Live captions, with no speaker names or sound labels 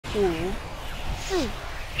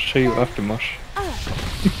Show you after Mosh.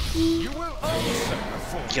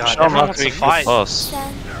 God, everyone wants to fight. Boss.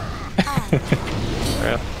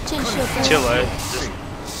 Yeah. Chill out.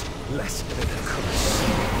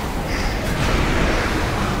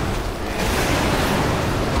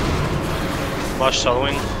 Flash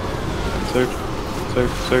soloing. Search.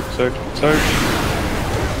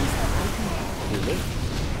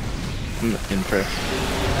 I'm impressed.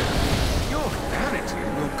 Your vanity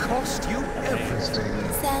will cost you everything. 3、2、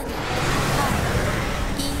1，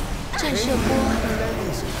震慑波。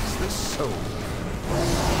 Cleanses the soul.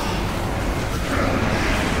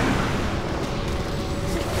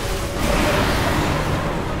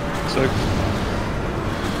 Search.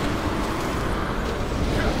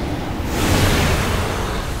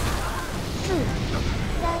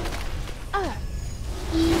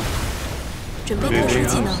 准备特殊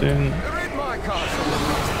技能。 Soon. Rid my castle of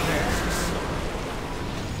these pests.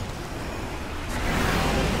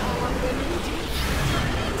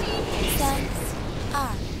 3、2、1，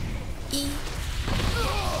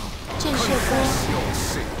震慑波。 Your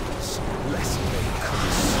sins, lest they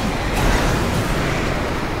consume.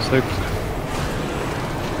 Search.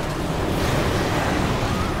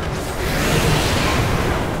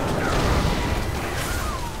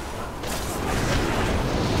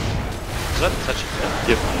 Is that touch?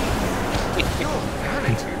 Yep. Your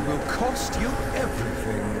vanity will cost you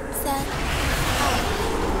everything. 3、2、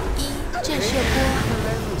1，震慑波。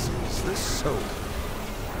 Cleanses the soul.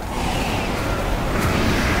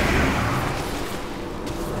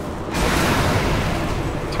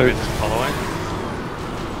 Search. Following.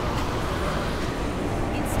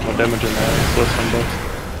 More damage in there. It's less on both.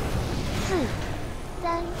 4、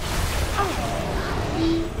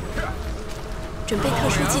3、2、1，准备特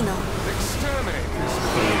殊技能。 Exterminate this.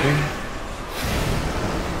 Moving.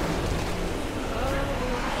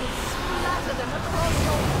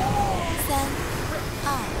 3、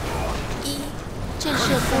2、1，震慑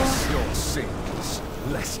波。 Your sins,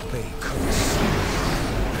 lest they consume.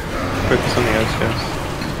 Focus on the outskirts.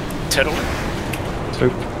 Tittle.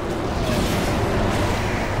 Soap.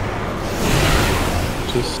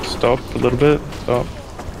 Just stop a little bit. Stop.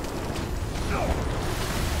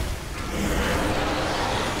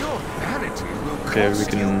 Your vanity will Okay, we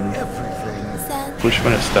cost you can everything. 3、push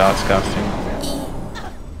when it starts casting.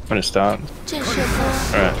 1， When it starts. 震慑波。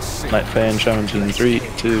 Alright. Night Fan Shaman's in 3,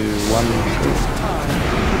 2, 1.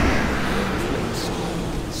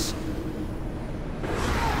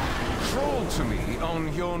 Crawl to me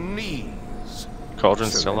on your knees.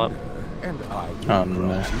 Cauldron's still up. And I will Oh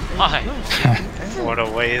no. Why? What a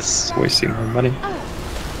waste. Wasting our money.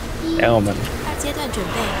 Our money. 二阶段准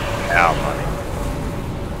备。 Our money.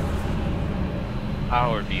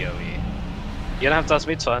 Our POV. You don't have to ask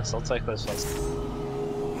me twice, I'll take this first.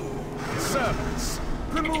 servants,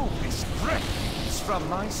 remove this refuse from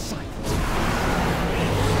my sight.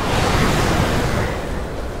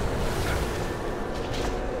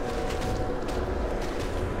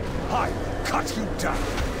 I will cut you down.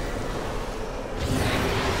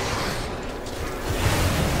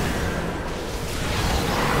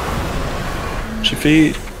 Your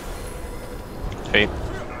feet. Hey.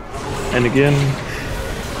 And again.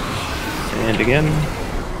 And again.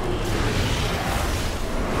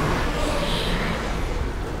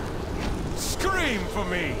 Scream for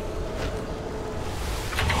me.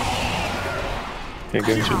 Okay,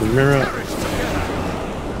 going through the mirror.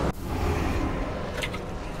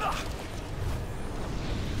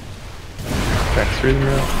 Back through the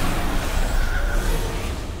mirror.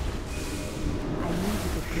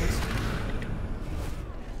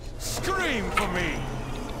 Scream for me.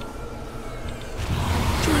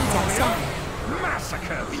 注意脚下，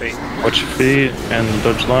 Massacre. Feet. Watch your feet and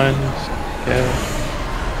dodge lines. Yeah.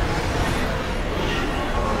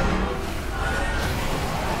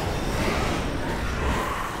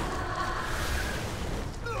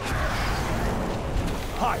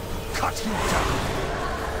 I will cut you down.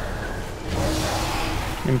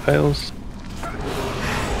 Impales.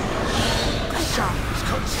 Shadows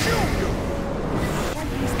consume you.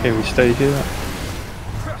 Okay, we stay here.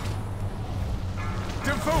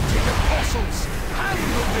 Devoted apostles,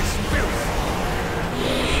 handle this filth.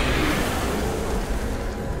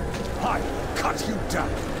 I will cut you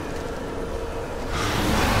down.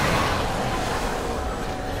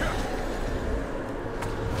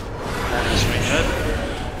 Manage me good.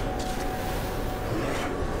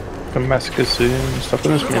 Come massacre soon. Stop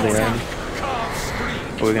on us melee around. Carve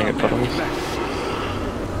screams Or we're gonna get from puddles. your left.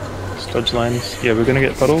 Just dodge lines. Yeah, we're gonna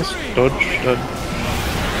get puddles. Dodge, dodge.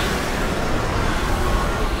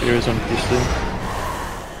 Here is on PC.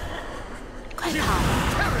 快跑！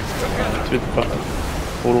 To the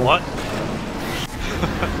portal. What?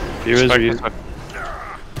 Here is you.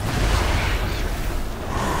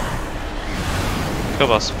 Kill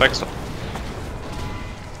boss, fix it.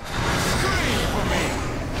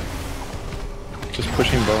 Just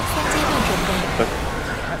pushing both. 分阶段准备。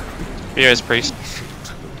 Here is priest.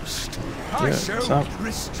 Yeah, it's up.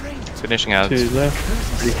 Finishing out. 2 left.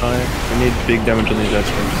 Pretty high. We need big damage on these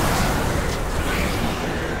extras.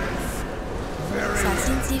 小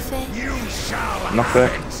心击飞。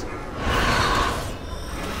 Knockback.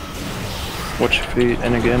 Watch your feet,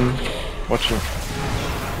 and again. Watch it.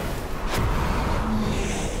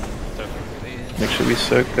 Make sure we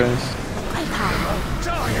soak, guys. 快跑！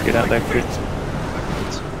 Get out there quick.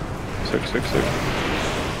 Soak, soak, soak.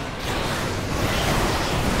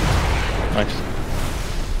 Nice.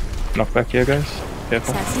 Knockback here, guys.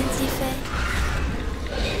 Careful. 小心击飞。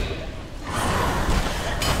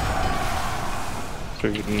 So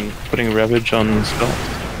we've been putting Ravage on Scott.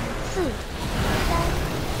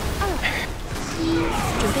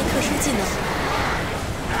 准备特殊技能。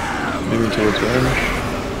 Moving towards range.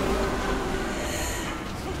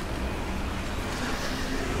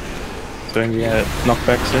 So yeah,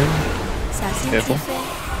 knockback soon. 小心击 Careful. 飞。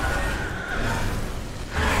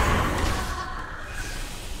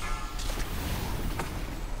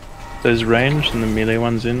 There's range and the melee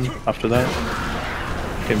one's in after that.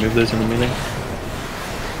 Okay, move those in the melee.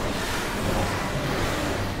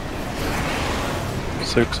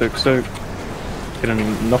 Soak, soak, soak. Get a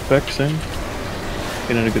knockback soon.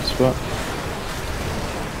 Get in a good spot.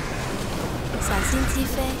 小心击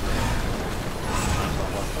飞。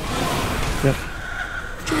 Yep.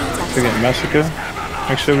 注意脚 So 下。 get Massacre.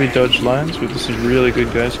 Make sure we dodge lions, but this is really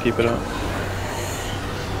good, guys. Keep it up.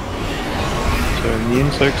 So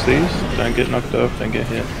immune soaks these. Don't get knocked off, don't get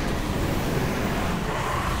hit.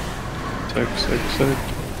 Soak, soak, soak.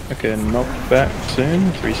 Okay, knock back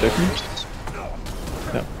soon. 3 seconds.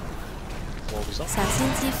 Yep. What was that? 小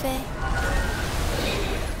心击飞。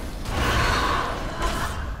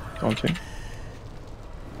 Taunting.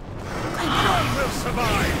 快跑！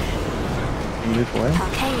 Move away. 跑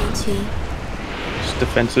开人群。 Just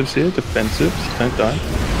defensives here. Defensives. Don't die.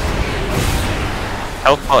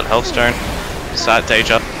 Health pot, health stone. Start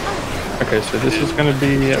Deja. Okay, so this is going to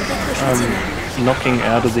be knocking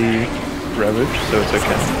out of the Ravage, so it's 小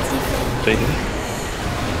okay. 心击飞。 Stay here.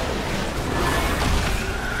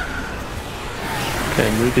 Okay,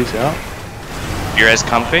 move these out. Be res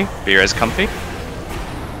comfy. Be res comfy.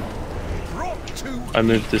 I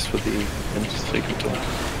moved this for the defense, so you can talk.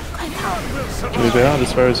 快跑！ Move out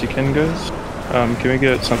as far as you can, guys. Can we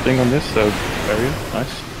get something on this? So, barrier.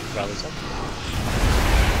 Nice. Rallies up.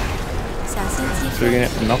 小心击 So we're 飞。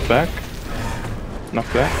 gonna knock back. Knock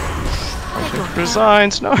back. 快躲开！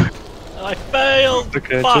 Resigns, no. I failed!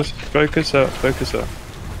 Okay, Fuck. just focus up, focus up.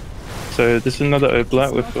 So this is another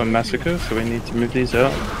Oblat with a Massacre, so we need to move these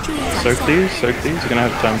out. 注意脚 Soak 下。 these, soak these. You're gonna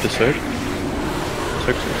have time to soak.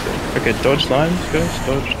 Soak, soak, soak. Okay, dodge lines, guys.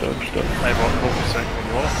 Dodge, dodge, dodge. I want 4% on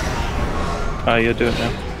your. Ah, you'll do it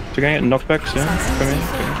now. So we're gonna get knockback soon. Come in.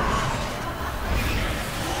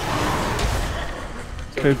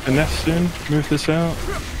 Okay, finesse soon. Move this out.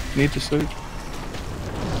 Need to soak.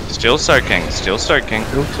 Still soaking. Still soaking.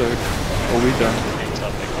 Still soak. Are we done?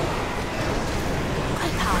 快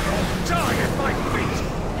跑！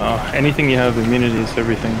 Oh, anything you have, immunity is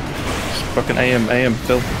everything. Just fucking AM,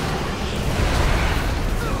 Phil.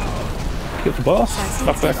 Kill the boss.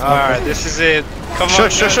 Knock back. Alright, this is it. Come on. Shut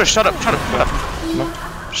guys. up, shut up, shut up.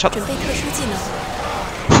 Shut 准备特殊技能。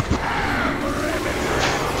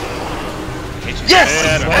 Yes!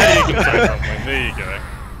 There you go.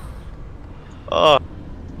 Oh.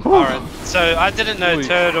 Alright, so I didn't know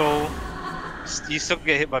Turtle. You still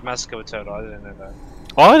get hit by Massacre with Turtle, I didn't know that.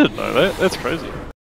 Oh, I didn't know that. That's crazy.